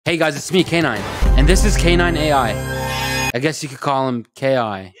Hey guys, it's me, K9, and this is K9 AI. I guess you could call him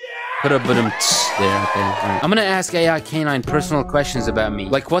KI. Put a there, okay. Right. I'm gonna ask AI K9 personal questions about me.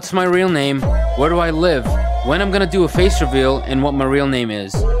 Like, what's my real name? Where do I live? When I'm gonna do a face reveal, and what my real name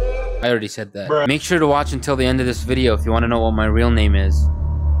is. I already said that. Make sure to watch until the end of this video if you want to know what my real name is.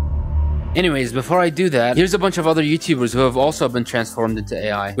 Anyways, before I do that, here's a bunch of other YouTubers who have also been transformed into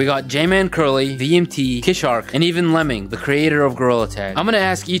AI. We got Jmancurly, VMT, Kishark, and even Lemming, the creator of gorillatag. I'm gonna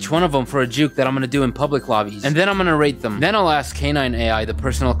ask each one of them for a juke that I'm gonna do in public lobbies, and then I'm gonna rate them. Then I'll ask K9 AI the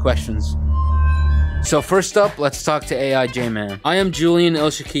personal questions. So first up, let's talk to AI J-Man. I am Julian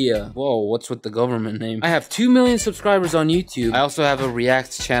El-Shakia. Whoa, what's with the government name? I have 2 million subscribers on YouTube. I also have a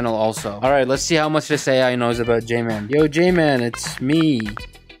React channel also. Alright, let's see how much this AI knows about J-Man. Yo, J-Man, it's me.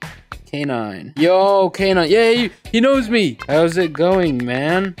 K9. Yo, K9. Yeah, he knows me. How's it going,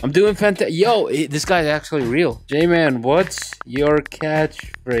 man? I'm doing fantastic. Yo, this guy's actually real. J-Man, what's your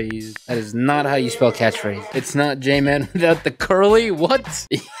catchphrase? That is not how you spell catchphrase. It's not J-Man without the curly. What?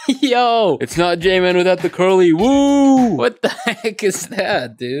 Yo, it's not J-Man without the curly. Woo! What the heck is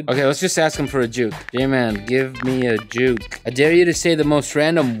that, dude? Okay, let's just ask him for a juke. J-Man, give me a juke. I dare you to say the most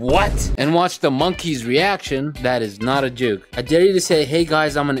random what? And watch the monkey's reaction. That is not a juke. I dare you to say, hey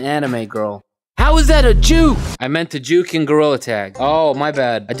guys, I'm an anime girl. How is that a juke? I meant to juke in gorillatag. Oh, my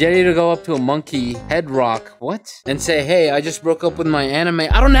bad. I dare you to go up to a monkey head rock. What? And say, hey, I just broke up with my anime.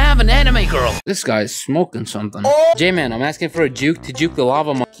 I don't have an anime girl. This guy's smoking something. J-Man, I'm asking for a juke to juke the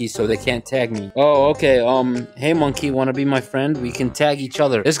lava monkey so they can't tag me. Oh, okay. Hey monkey, wanna be my friend? We can tag each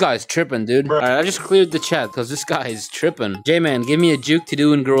other. This guy's tripping, dude. Alright, I just cleared the chat because this guy is tripping. J-Man, give me a juke to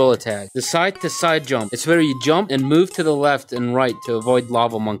do in gorillatag. The side to side jump. It's where you jump and move to the left and right to avoid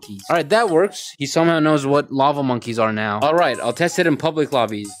lava monkeys. Alright, that works. He somehow knows what lava monkeys are now. Alright, I'll test it in public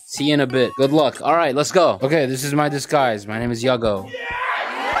lobbies. See you in a bit. Good luck. Alright, let's go. Okay, this is my disguise. My name is Yago.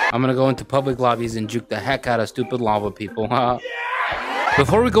 I'm gonna go into public lobbies and juke the heck out of stupid lava people.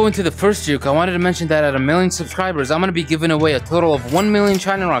 Before we go into the first juke, I wanted to mention that at 1 million subscribers, I'm gonna be giving away a total of 1 million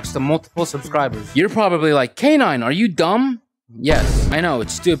China Rocks to multiple subscribers. You're probably like, K9, are you dumb? Yes, I know,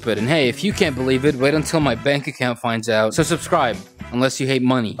 it's stupid. And hey, if you can't believe it, wait until my bank account finds out. So subscribe. Unless you hate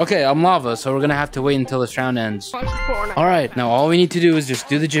money. Okay, I'm lava, so we're gonna have to wait until this round ends. Alright, now all we need to do is just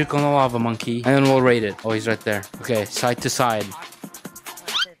do the juke on the lava monkey, and then we'll rate it. Oh, he's right there. Okay, side to side.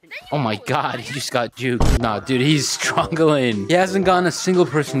 Oh my god, he just got juked. Nah, dude, he's struggling. He hasn't gotten a single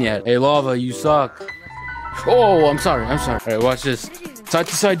person yet. Hey, lava, you suck. Oh, I'm sorry. Alright, watch this. Side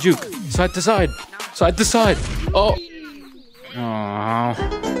to side juke. Side to side. Side to side. Oh. Oh.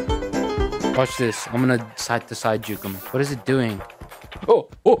 Watch this. I'm gonna side to side juke him. What is it doing? Oh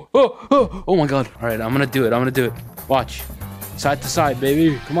my god. Alright, I'm gonna do it. Watch. Side to side,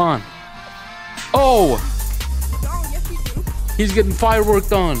 baby. Come on. Oh! He's getting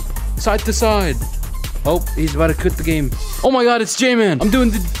fireworked on. Side to side. Oh, he's about to quit the game. Oh my god, it's J-Man. I'm doing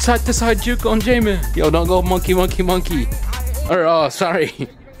the side to side juke on J-Man. Yo, don't go monkey. Or, oh, sorry.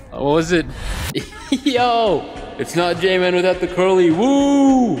 What was it? Yo! It's not J-Man without the curly.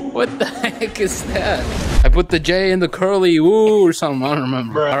 Woo! What the heck is that? I put the J in the curly. Woo! Or something. I don't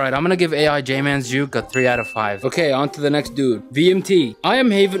remember. Alright, I'm gonna give AI J-Man's juke a 3 out of 5. Okay, on to the next dude. VMT. I am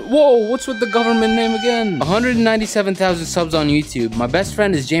Haven. Whoa! What's with the government name again? 197,000 subs on YouTube. My best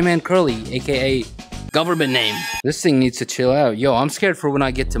friend is Jmancurly, aka government name. This thing needs to chill out. Yo, I'm scared for when I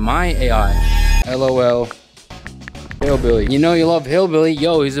get to my AI. LOL. Hillbilly. You know you love Hillbilly.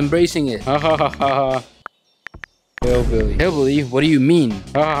 Yo, he's embracing it. Ha ha ha ha ha. Hillbilly. Hillbilly? What do you mean?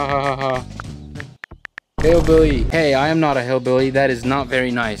 Ha ha ha ha ha. Hillbilly. Hey, I am not a hillbilly. That is not very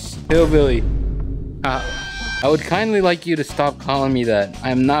nice. Hillbilly. I would kindly like you to stop calling me that.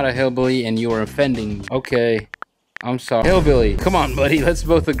 I am not a hillbilly and you are offending me. Okay. I'm sorry. Hillbilly. Come on, buddy. Let's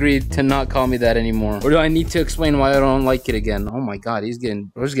both agree to not call me that anymore. Or do I need to explain why I don't like it again? Oh my god, he's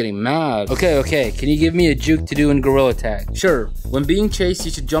getting mad. Okay. Can you give me a juke to do in gorillatag? Sure. When being chased,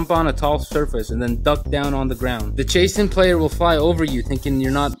 you should jump on a tall surface and then duck down on the ground. The chasing player will fly over you thinking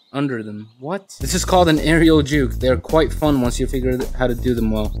you're not under them. What? This is called an aerial juke. They're quite fun once you figure out how to do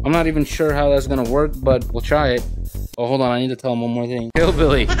them well. I'm not even sure how that's gonna work, but we'll try it. Oh, hold on. I need to tell him one more thing.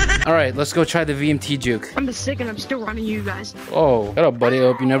 Hillbilly. Alright, let's go try the VMT juke. I'm sick and I'm still running you guys. Oh, shut up, buddy. I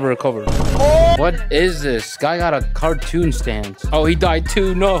hope you never recover. What is this? Guy got a cartoon stance. Oh, he died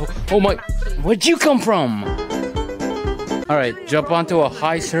too. No. Oh my. Where'd you come from? Alright, jump onto a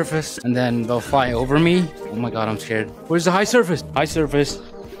high surface and then they'll fly over me. Oh my god, I'm scared. Where's the high surface? High surface.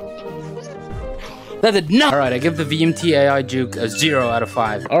 That did not. All right, I give the VMT AI juke a 0 out of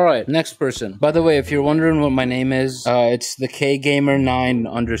 5. All right, next person. By the way, if you're wondering what my name is, it's the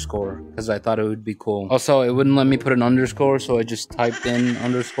KGamer9_, because I thought it would be cool. Also, it wouldn't let me put an underscore, so I just typed in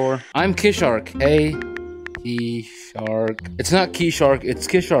underscore. I'm Kishark. Hey. Kishark. It's not Kishark, it's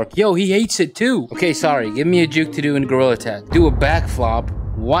Kishark. Yo, he hates it too. Okay, sorry. Give me a juke to do in gorillatag. Do a backflop.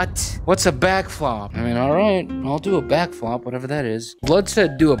 What? What's a backflop? I mean, alright. I'll do a backflop, whatever that is. Blood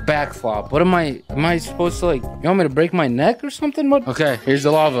said do a backflop. What am I supposed to like? You want me to break my neck or something? What? Okay, here's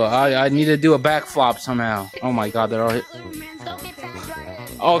the lava. I need to do a backflop somehow. Oh my god, they're all hit.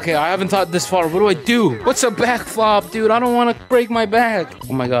 Okay, I haven't thought this far. What do I do? What's a backflop, dude? I don't want to break my back.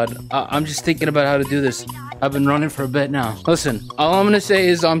 Oh my god. I'm just thinking about how to do this. I've been running for a bit now. Listen, all I'm gonna say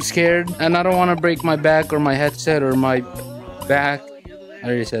is I'm scared and I don't want to break my back or my headset or my back. I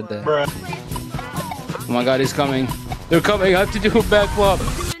already said that. Bruh. Oh my god, he's coming. They're coming. I have to do a backflop.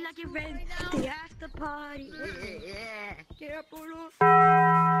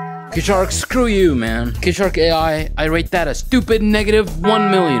 Kishark, screw you, man. Kishark AI, I rate that a stupid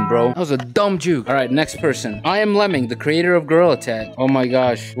 -1 million, bro. That was a dumb juke. All right, next person. I am Lemming, the creator of gorillatag. Oh my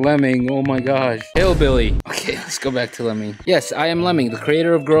gosh, Lemming. Oh my gosh. Hillbilly. Okay, let's go back to Lemming. Yes, I am Lemming, the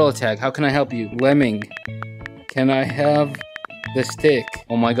creator of gorillatag. How can I help you? Lemming, can I have the stick?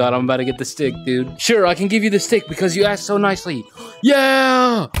 Oh my god, I'm about to get the stick, dude. Sure, I can give you the stick because you asked so nicely.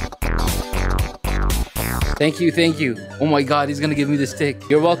 Yeah! Thank you, thank you. Oh my god, he's gonna give me the stick.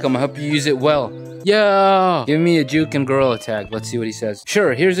 You're welcome, I hope you use it well. Yeah! Give me a juke and gorillatag. Let's see what he says.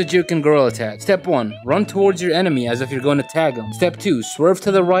 Sure, here's a juke and gorillatag. Step 1, run towards your enemy as if you're going to tag him. Step 2, swerve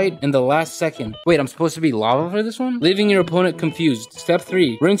to the right in the last second. Wait, I'm supposed to be lava for this one? Leaving your opponent confused. Step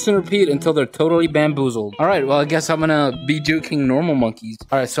 3, rinse and repeat until they're totally bamboozled. Alright, well I guess I'm gonna be juking normal monkeys.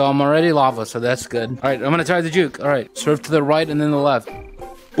 Alright, so I'm already lava, so that's good. Alright, I'm gonna try the juke. Alright, swerve to the right and then the left.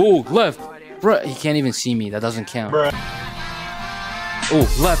 Ooh, left. Bruh, he can't even see me. That doesn't count. Bruh. Oh,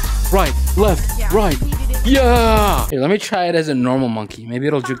 left, right, right. Yeah! Here, let me try it as a normal monkey. Maybe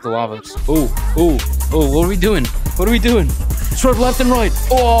it'll juke the lavas. Oh, what are we doing? What are we doing? Swerve left and right.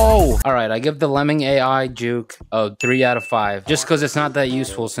 Oh! Alright, I give the Lemming AI juke a 3 out of 5. Just because it's not that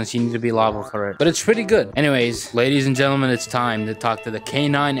useful since you need to be lava for it. But it's pretty good. Anyways, ladies and gentlemen, it's time to talk to the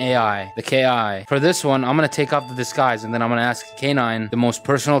K9 AI. The KI. For this one, I'm going to take off the disguise and then I'm going to ask K9 the most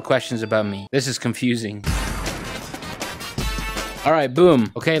personal questions about me. This is confusing. Alright,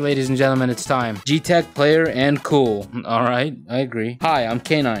 boom. Okay, ladies and gentlemen, it's time. G-Tech player and cool. Alright, I agree. Hi, I'm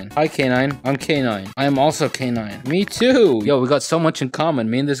K9. Hi, K9. I'm K9. I am also K9. Me too. Yo, we got so much in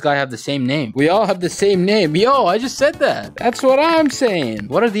common. Me and this guy have the same name. We all have the same name. Yo, I just said that. That's what I'm saying.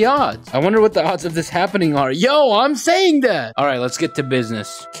 What are the odds? I wonder what the odds of this happening are. Yo, I'm saying that. Alright, let's get to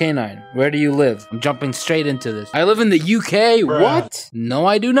business. K9, where do you live? I'm jumping straight into this. I live in the UK. Bruh. What? No,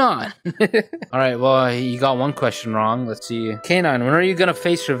 I do not. Alright, well, you got one question wrong. Let's see. K9, when are you gonna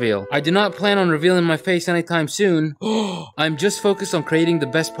face reveal? I do not plan on revealing my face anytime soon. I'm just focused on creating the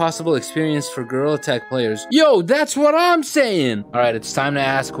best possible experience for gorillatag players. Yo, that's what I'm saying! Alright, it's time to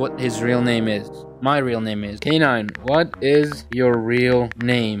ask what his real name is. My real name is K9. What is your real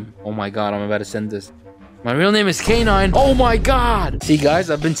name? Oh my god, I'm about to send this. My real name is K9. Oh my god! See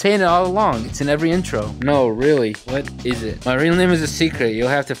guys, I've been saying it all along. It's in every intro. No, really. What is it? My real name is a secret. You'll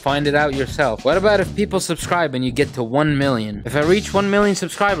have to find it out yourself. What about if people subscribe and you get to 1 million? If I reach 1 million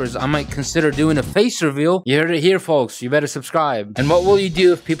subscribers, I might consider doing a face reveal. You heard it here, folks. You better subscribe. And what will you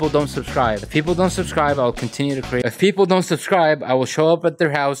do if people don't subscribe? If people don't subscribe, I'll continue to create. If people don't subscribe, I will show up at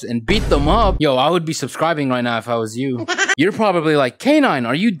their house and beat them up. Yo, I would be subscribing right now if I was you. You're probably like, K9,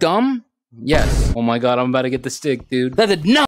 are you dumb? Yes. Oh my god, I'm about to get the stick, dude. That did not